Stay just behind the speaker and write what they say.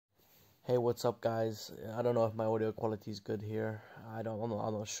Hey, what's up, guys? I don't know if my audio quality is good here. I'm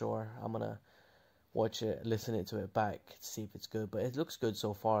not sure. I'm gonna watch it, listen to it back, to see if it's good. But it looks good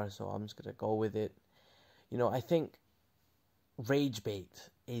so far, so I'm just gonna go with it. I think rage bait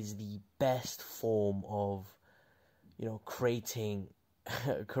is the best form of, creating,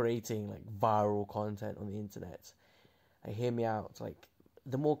 creating like viral content on the internet. Hear me out. Like,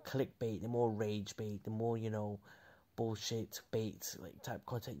 the more clickbait, the more rage bait, the more bullshit bait like type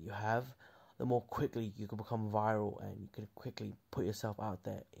content you have, the more quickly you can become viral and you can quickly put yourself out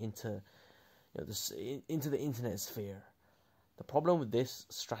there into into the internet sphere. The problem with this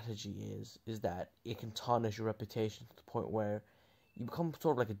strategy is that it can tarnish your reputation to the point where you become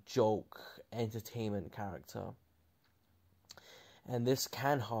sort of like a joke entertainment character, and this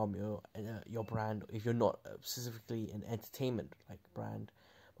can harm your brand if you're not specifically an entertainment like brand,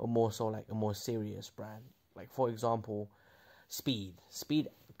 but more so like a more serious brand. Like, for example, speed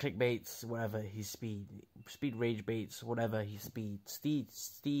clickbaits, whatever he's speed rage baits, whatever he's speed.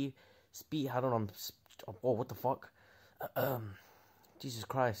 I don't know. Oh, what the fuck? Jesus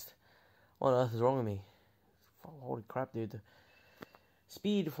Christ, what on earth is wrong with me? Holy crap, dude.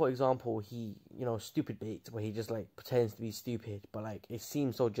 Speed, for example, he, stupid bait, where he just, like, pretends to be stupid, but, like, it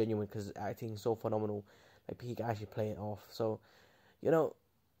seems so genuine because his acting is so phenomenal. Like, he can actually play it off. So,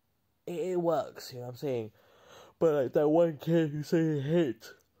 it works, what I'm saying? But, like, that one kid who said he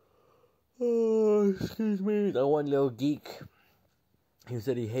hates, oh, excuse me, that one little geek who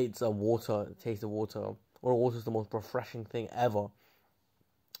said he hates water, the taste of water, or water is the most refreshing thing ever.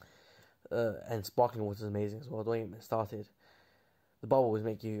 And sparkling water is amazing as well, don't get me started. The bubbles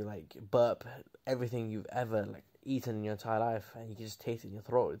make you like burp everything you've ever like eaten in your entire life, and you can just taste it in your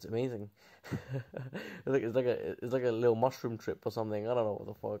throat. It's amazing. It's like a little mushroom trip or something. I don't know what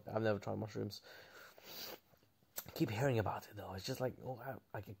the fuck. I've never tried mushrooms. I keep hearing about it though. It's just like,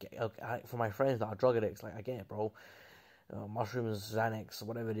 for my friends that are drug addicts, like, I get it, bro. Mushrooms, Xanax,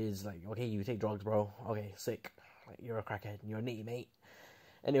 whatever it is. Like, okay, you take drugs, bro. Okay, sick. Like, you're a crackhead and you're a nitty, mate.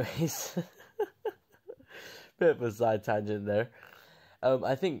 Anyways, bit of a side tangent there.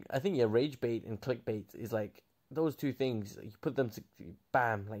 I think yeah, rage bait and clickbait is like those two things. You put them to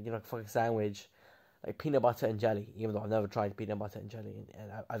bam, like, fucking sandwich, like peanut butter and jelly. Even though I've never tried peanut butter and jelly,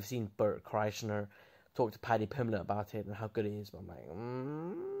 and I've seen Bert Kreischer talk to Paddy Pimblett about it and how good it is. But I'm like,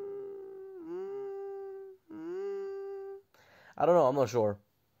 I don't know. I'm not sure.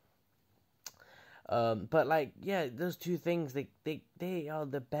 But like, yeah, those two things, they are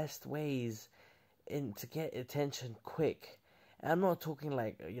the best ways to get attention quick. And I'm not talking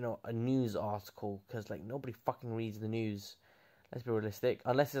like, a news article, because like nobody fucking reads the news. Let's be realistic.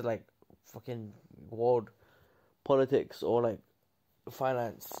 Unless it's like fucking world politics or like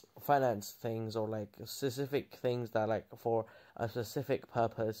finance things, or like specific things that like for a specific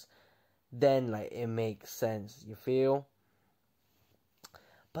purpose, then like it makes sense. You feel?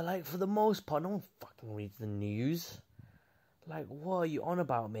 But like, for the most part, no one fucking reads the news. Like, what are you on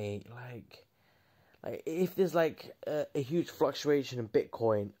about, mate? Like if there's like a huge fluctuation in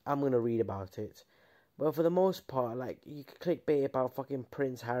Bitcoin, I'm gonna read about it. But for the most part, like, you can clickbait about fucking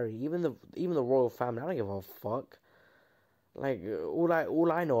Prince Harry, even the royal family. I don't give a fuck. Like,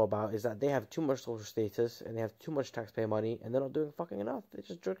 all I know about is that they have too much social status and they have too much taxpayer money, and they're not doing fucking enough. They're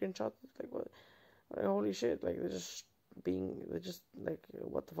just jerking shots. Like, what? Like, holy shit! Like, they're just like,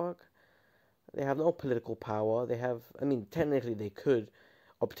 what the fuck? They have no political power. I mean, technically they could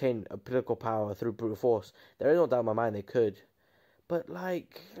obtain a political power through brute force. There is no doubt in my mind they could. But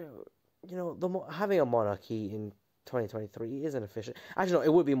like, having a monarchy in 2023 isn't efficient. Actually, no,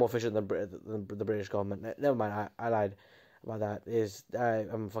 it would be more efficient than the British government. Never mind, I lied about that.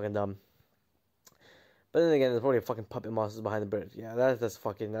 I'm fucking dumb. But then again, there's probably fucking puppet masters behind the British. Yeah, that's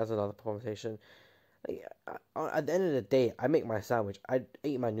another conversation. Like, at the end of the day, I make my sandwich. I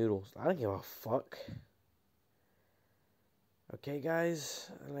eat my noodles. I don't give a fuck. Okay, guys.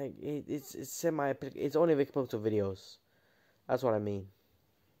 Like, it's it's only applicable to videos. That's what I mean.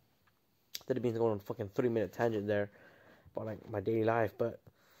 Didn't mean to go on a fucking 3-minute tangent there about like my daily life, but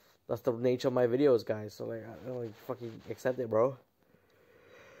that's the nature of my videos, guys. So like, I don't like, fucking accept it, bro.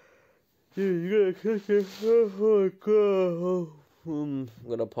 Yeah, you gotta accept it. Oh my god. I'm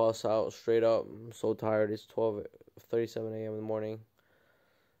gonna pass out straight up. I'm so tired. It's 12:37 a.m. in the morning.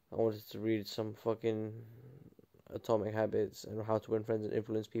 I wanted to read some fucking Atomic Habits and How to Win Friends and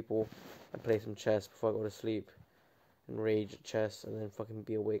Influence People, and play some chess before I go to sleep, and rage at chess, and then fucking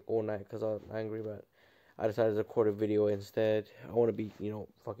be awake all night because I'm angry. But I decided to record a video instead. I want to be,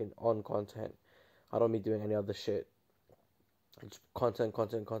 fucking on content. I don't be doing any other shit. It's content.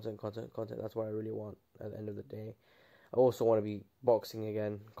 That's what I really want at the end of the day. I also want to be boxing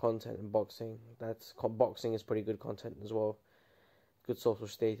again, content and boxing. Boxing is pretty good content as well. Good social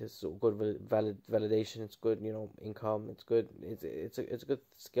status, good validation. It's good, income. It's good. It's a good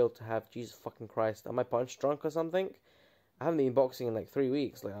skill to have. Jesus fucking Christ, am I punch drunk or something? I haven't been boxing in like 3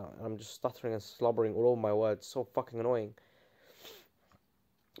 weeks. Like I'm just stuttering and slobbering all over my words. So fucking annoying.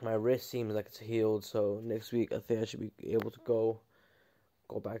 My wrist seems like it's healed, so next week I think I should be able to go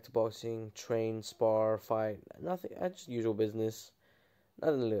back to boxing, train, spar, fight. Nothing, just usual business.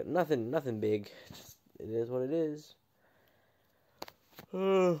 Nothing big. Just it is what it is. I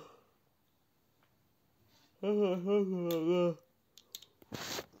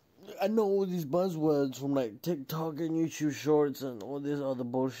know all these buzzwords from like TikTok and YouTube Shorts and all this other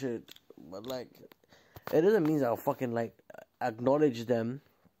bullshit, but like, it doesn't mean I'll fucking like acknowledge them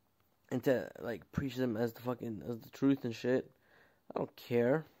and to like preach them as the truth and shit. I don't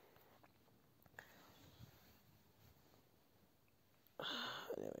care.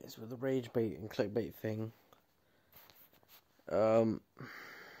 Anyways, with the rage bait and clickbait thing,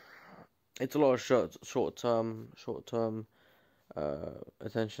 it's a lot of short term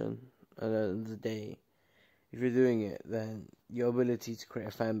attention. At the end of the day, if you're doing it, then your ability to create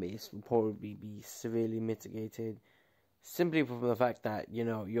a fan base will probably be severely mitigated. Simply from the fact that, you're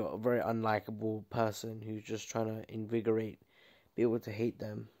a very unlikable person who's just trying to invigorate people to hate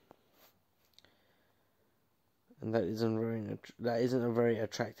them. And that isn't a very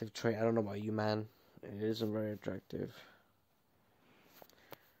attractive trait. I don't know about you, man. It isn't very attractive.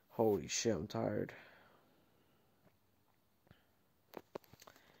 Holy shit, I'm tired.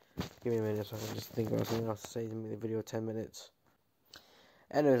 Give me a minute so I can just think about something else to say to make the video 10 minutes.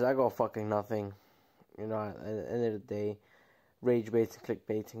 Anyways, I got fucking nothing. At the end of the day, rage baiting,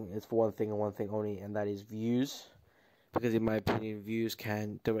 clickbaiting is for one thing and one thing only, and that is views. Because in my opinion, views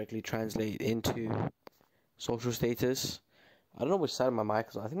can directly translate into social status. I don't know which side of my mic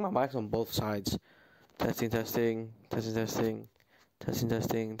is on. I think my mic's on both sides. Testing.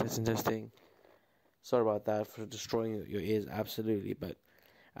 Sorry about that for destroying your ears, absolutely. But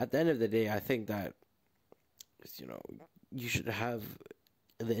at the end of the day, I think that, you should have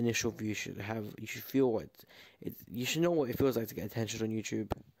the initial view. You should feel you should know what it feels like to get attention on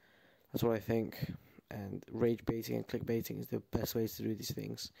YouTube. That's what I think. And rage baiting and clickbaiting is the best ways to do these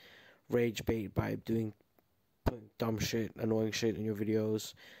things. Rage bait by putting dumb shit, annoying shit in your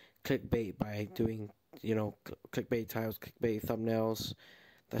videos. Clickbait by doing, clickbait titles, clickbait thumbnails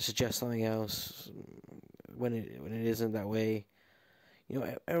that suggest something else when it isn't that way.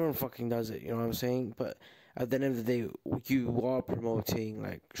 Everyone fucking does it, you know what I'm saying? But at the end of the day, you are promoting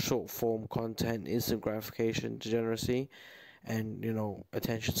like short form content, instant gratification, degeneracy, and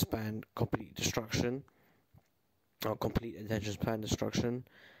attention span complete destruction, or complete attention span destruction.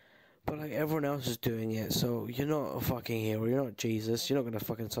 But like everyone else is doing it, so you're not a fucking hero. You're not Jesus. You're not gonna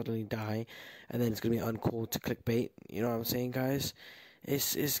fucking suddenly die, and then it's gonna be uncool to clickbait. You know what I'm saying, guys?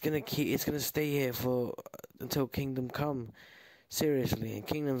 It's gonna stay here until kingdom come. Seriously, and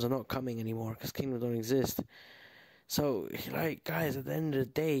kingdoms are not coming anymore because kingdoms don't exist. So, like, guys, at the end of the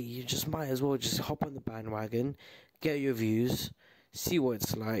day, you just might as well just hop on the bandwagon, get your views, see what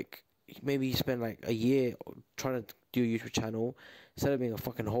it's like. Maybe you spend like a year trying to do a YouTube channel instead of being a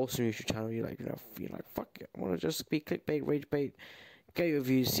fucking wholesome YouTube channel. You're like, fuck it, I want to just be clickbait, rage bait. Get your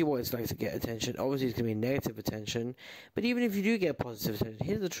views, see what it's like to get attention. Obviously, it's gonna be negative attention, but even if you do get positive attention,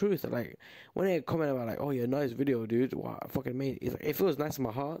 here's the truth: like when they comment about like, "Oh, you're a nice video, dude," wow, I fucking made it. It feels nice in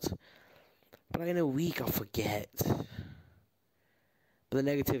my heart, but like in a week I'll forget. But the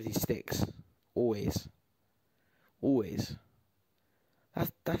negativity sticks, always.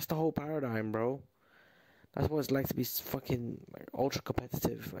 That's the whole paradigm, bro. That's what it's like to be fucking like ultra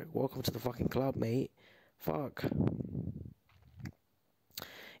competitive. Like, welcome to the fucking club, mate. Fuck.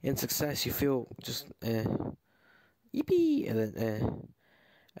 In success, you feel just yippee, and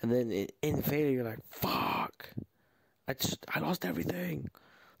then in failure, you're like, fuck. I lost everything.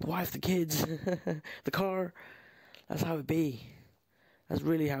 The wife, the kids, the car. That's how it be. That's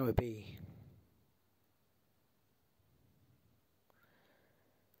really how it be.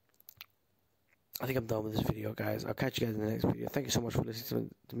 I think I'm done with this video, guys. I'll catch you guys in the next video. Thank you so much for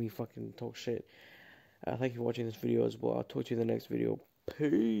listening to me fucking talk shit. Thank you for watching this video as well. I'll talk to you in the next video.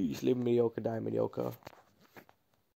 Peace. Live mediocre, die mediocre.